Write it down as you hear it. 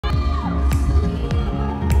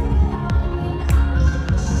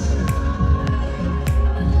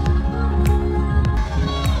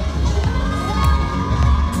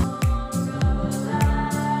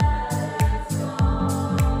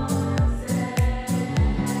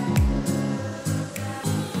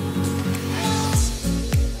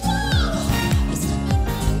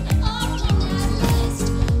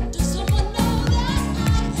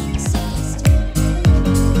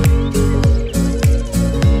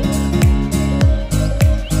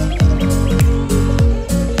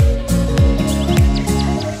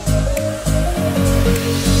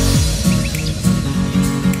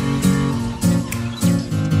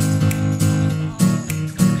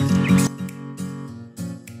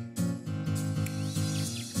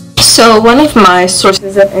So one of my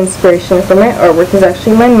sources of inspiration for my artwork is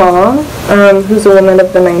actually my mom, who's a woman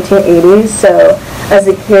of the 1980s. So as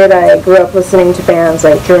a kid, I grew up listening to bands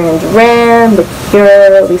like Duran Duran, The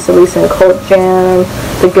Cure, Lisa and Cult Jam,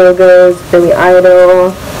 The Go-Go's, Billy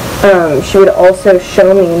Idol. She would also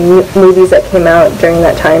show me movies that came out during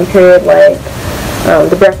that time period, like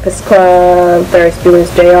The Breakfast Club, Ferris Bueller's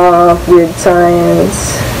Day Off, Weird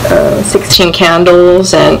Science, 16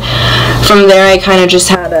 Candles, and from there I kind of just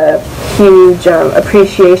had a huge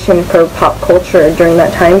appreciation for pop culture during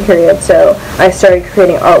that time period, so I started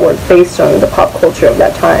creating artwork based on the pop culture of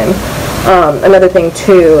that time. Another thing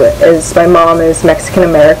too is my mom is Mexican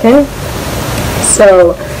American,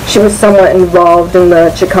 so she was somewhat involved in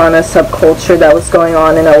the Chicana subculture that was going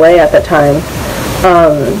on in LA at that time.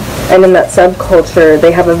 And in that subculture,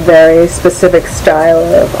 they have a very specific style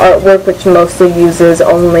of artwork which mostly uses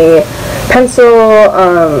only pencil,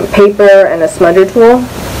 paper, and a smudger tool.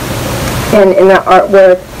 And in that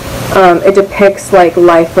artwork, it depicts like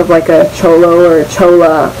life of like a cholo or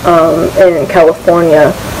chola in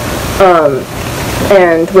California.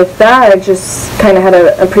 And with that, I just kind of had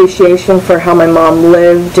an appreciation for how my mom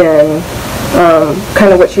lived and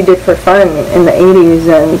kind of what she did for fun in the 80s,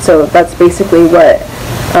 and so that's basically what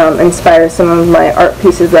inspires some of my art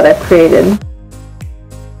pieces that I've created.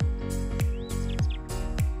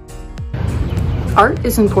 Art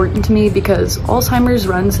is important to me because Alzheimer's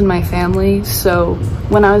runs in my family, so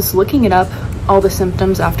when I was looking it up, all the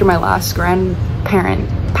symptoms after my last grandparent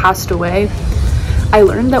passed away, I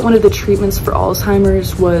learned that one of the treatments for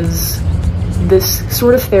Alzheimer's was this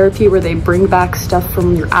sort of therapy where they bring back stuff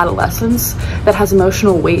from your adolescence that has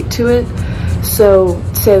emotional weight to it. So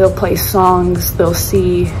say they'll play songs, they'll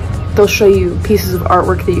show you pieces of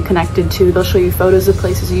artwork that you connected to, they'll show you photos of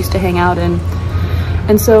places you used to hang out in.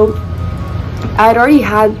 And so I'd already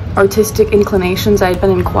had artistic inclinations. I had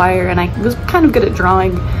been in choir and I was kind of good at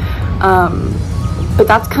drawing. But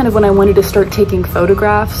that's kind of when I wanted to start taking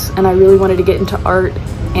photographs, and I really wanted to get into art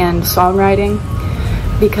and songwriting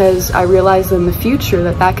because I realized in the future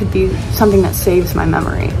that that could be something that saves my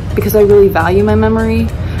memory. Because I really value my memory,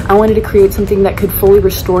 I wanted to create something that could fully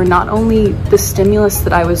restore not only the stimulus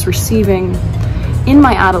that I was receiving in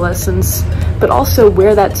my adolescence, but also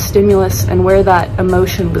where that stimulus and where that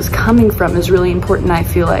emotion was coming from is really important, I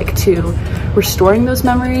feel like, to restoring those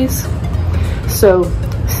memories. So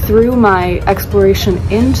through my exploration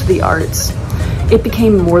into the arts, it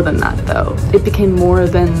became more than that though. It became more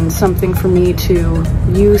than something for me to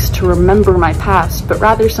use to remember my past, but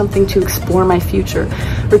rather something to explore my future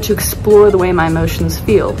or to explore the way my emotions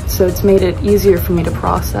feel. So it's made it easier for me to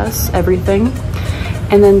process everything.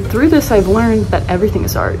 And then through this, I've learned that everything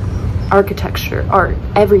is art. Architecture, art,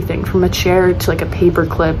 everything from a chair to like a paper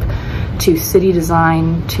clip to city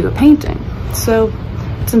design to a painting. So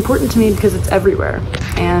it's important to me because it's everywhere.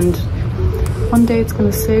 And one day it's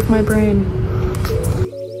gonna save my brain.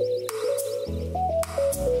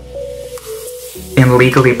 In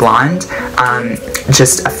Legally Blonde,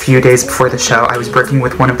 just a few days before the show, I was working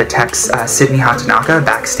with one of the techs, Sydney Hatanaka,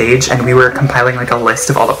 backstage, and we were compiling like a list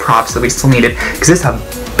of all the props that we still needed, because it's a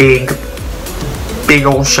big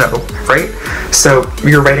old show, right? So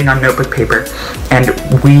we were writing on notebook paper, and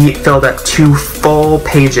we filled up 2 full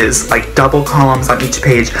pages, like double columns on each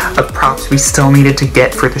page, of props we still needed to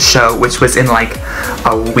get for the show, which was in like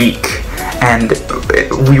a week. And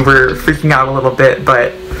we were freaking out a little bit,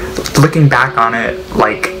 but looking back on it,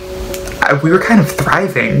 like, we were kind of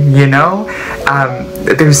thriving, you know?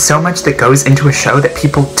 There's so much that goes into a show that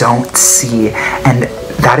people don't see, and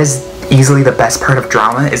that is easily the best part of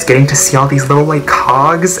drama, is getting to see all these little like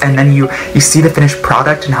cogs, and then you see the finished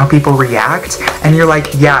product and how people react, and you're like,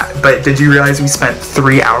 yeah, but did you realize we spent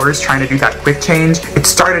 3 hours trying to do that quick change? It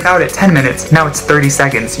started out at 10 minutes, now it's 30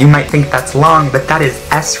 seconds. You might think that's long, but that is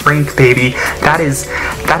S rank, baby. That is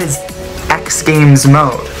X Games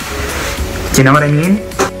mode. Do you know what I mean?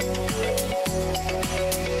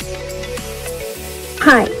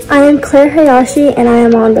 Hi, I am Claire Hayashi and I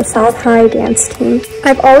am on the South High dance team.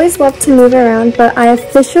 I've always loved to move around, but I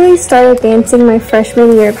officially started dancing my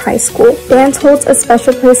freshman year of high school. Dance holds a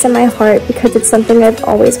special place in my heart because it's something I've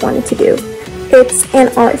always wanted to do. It's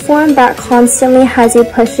an art form that constantly has you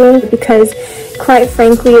pushing because, quite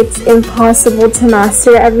frankly, it's impossible to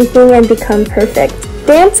master everything and become perfect.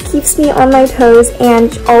 Dance keeps me on my toes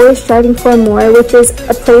and always striving for more, which is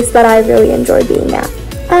a place that I really enjoy being at.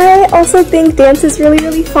 I also think dance is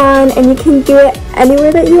really fun, and you can do it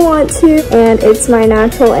anywhere that you want to, and it's my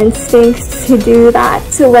natural instinct to do that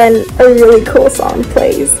to when a really cool song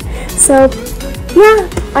plays. So yeah,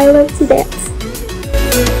 I love to dance.